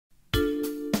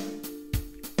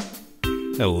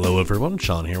Hello everyone,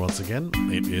 Sean here once again.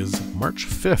 It is March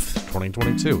 5th,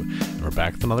 2022, and we're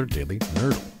back with another daily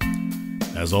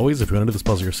Nerdle. As always, if you want to do this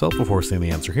puzzle yourself before seeing the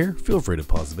answer here, feel free to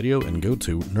pause the video and go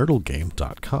to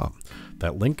nerdlegame.com.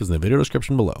 That link is in the video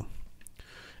description below.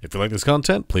 If you like this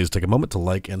content, please take a moment to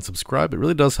like and subscribe. It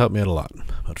really does help me out a lot.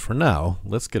 But for now,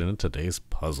 let's get into today's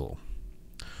puzzle.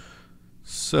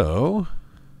 So,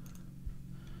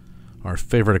 our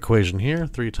favorite equation here,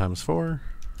 3 times 4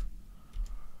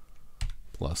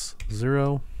 plus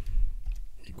 0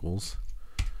 equals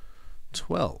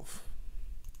 12.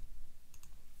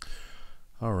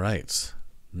 All right,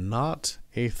 not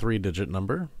a 3-digit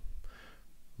number.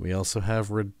 We also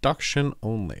have reduction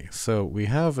only. So we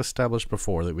have established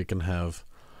before that we can have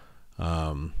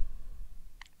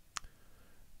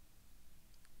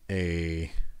if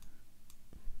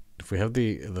we have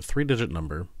the 3-digit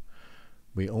number,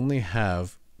 we only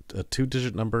have a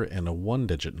 2-digit number and a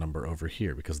 1-digit number over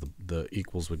here, because the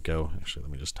equals would go, actually let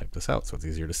me just type this out so it's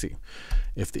easier to see.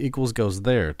 If the equals goes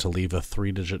there to leave a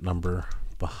 3-digit number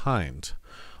behind,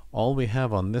 all we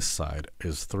have on this side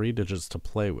is 3 digits to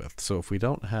play with. So if we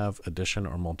don't have addition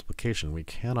or multiplication, we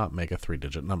cannot make a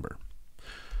 3-digit number.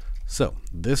 So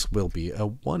this will be a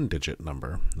 1-digit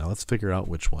number. Now let's figure out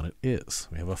which one it is.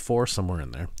 We have a 4 somewhere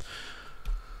in there.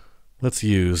 Let's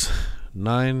use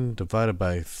 9 divided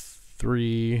by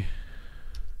 3.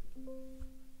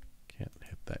 Can't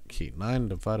hit that key. 9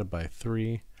 divided by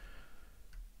 3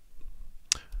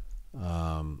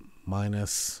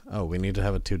 minus, oh, we need to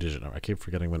have a 2-digit number. I keep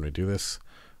forgetting when we do this.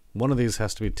 One of these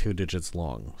has to be 2 digits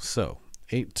long. So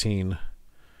 18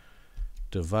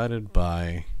 divided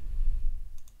by,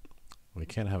 we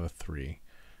can't have a 3.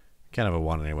 Can't have a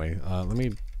 1 anyway. Let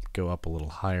me go up a little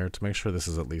higher to make sure this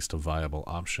is at least a viable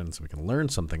option so we can learn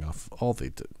something off all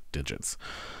the digits.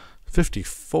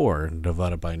 54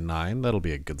 divided by 9, that'll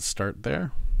be a good start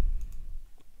there.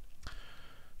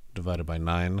 Divided by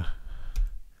 9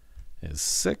 is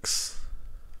 6,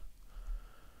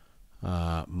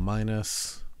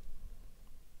 minus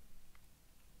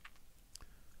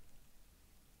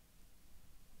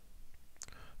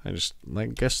I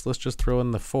guess let's just throw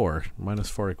in the 4. Minus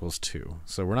 4 equals 2.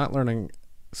 So we're not learning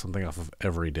something off of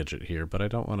every digit here, but I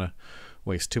don't want to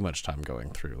waste too much time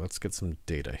going through. Let's get some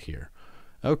data here.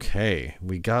 Okay,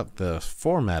 we got the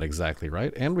format exactly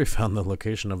right, and we found the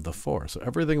location of the 4. So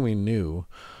everything we knew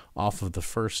off of the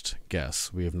first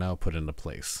guess, we have now put into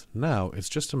place. Now, it's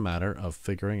just a matter of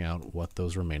figuring out what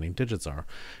those remaining digits are.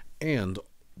 And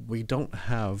we don't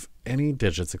have any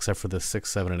digits except for the 6,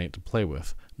 7, and 8 to play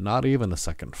with. Not even the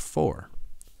second 4.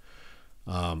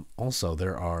 Also,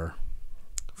 there are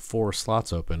 4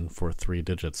 slots open for 3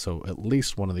 digits, so at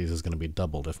least one of these is going to be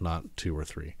doubled, if not 2 or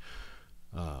 3.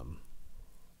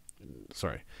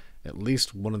 Sorry, at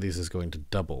least one of these is going to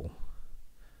double.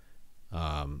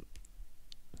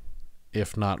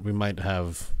 If not, we might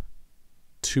have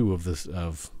 2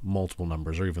 of multiple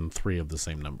numbers, or even 3 of the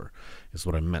same number, is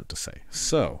what I meant to say.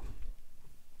 So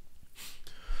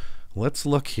let's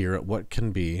look here at what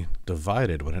can be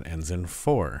divided when it ends in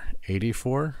 4.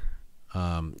 84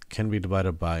 can be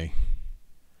divided by,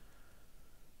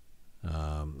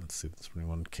 let's see, this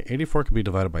 21. 84 could be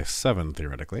divided by 7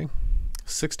 theoretically.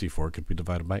 64 could be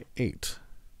divided by 8.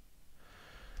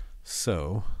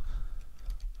 So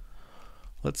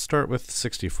let's start with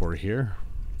 64 here.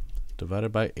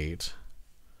 Divided by 8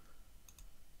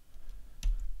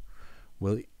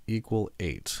 will equal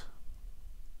 8.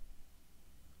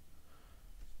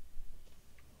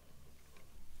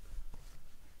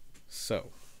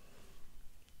 So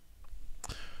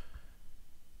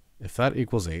if that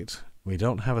equals 8, we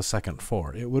don't have a second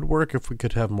 4. It would work if we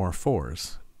could have more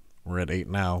 4s. We're at 8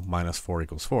 now, minus 4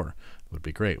 equals 4. It would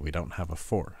be great. We don't have a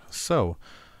 4. So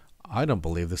I don't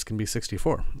believe this can be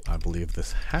 64. I believe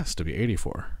this has to be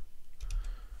 84.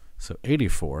 So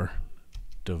 84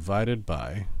 divided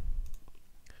by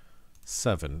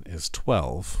 7 is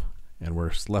 12, and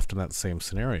we're left in that same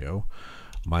scenario.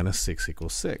 Minus 6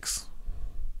 equals 6.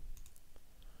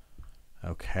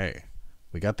 Okay,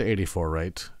 we got the 84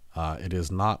 right. It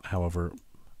is not, however,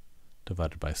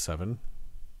 divided by 7.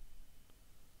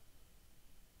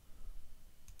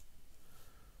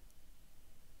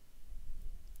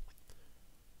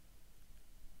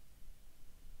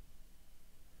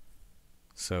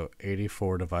 So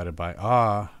 84 divided by,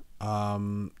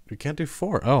 we can't do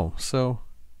 4. Oh, so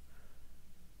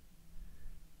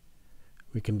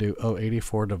we can do,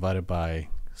 84 divided by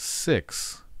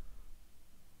 6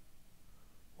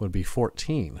 would be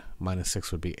 14. Minus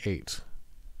 6 would be 8.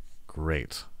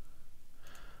 Great.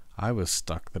 I was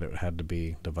stuck that it had to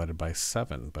be divided by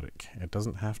 7, but it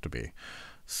doesn't have to be.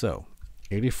 So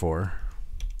 84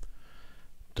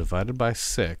 divided by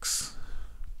 6.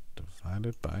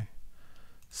 Divided by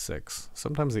 6.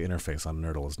 Sometimes the interface on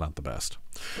Nerdle is not the best.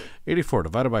 84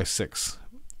 divided by 6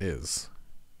 is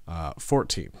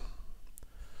 14.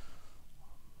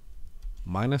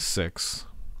 Minus 6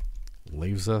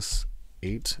 leaves us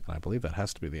 8, and I believe that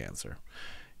has to be the answer.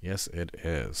 Yes, it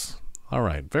is. All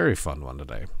right, very fun one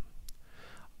today.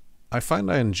 I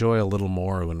find I enjoy a little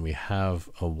more when we have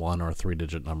a 1 or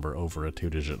 3-digit number over a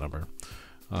 2-digit number.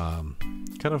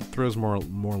 Kind of throws more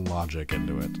logic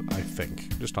into it, I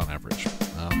think, just on average.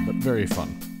 But very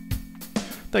fun.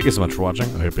 Thank you so much for watching.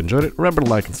 I hope you enjoyed it. Remember to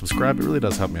like and subscribe. It really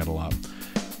does help me out a lot.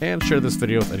 And share this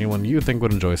video with anyone you think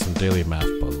would enjoy some daily math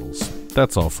puzzles.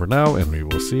 That's all for now, and we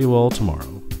will see you all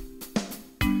tomorrow.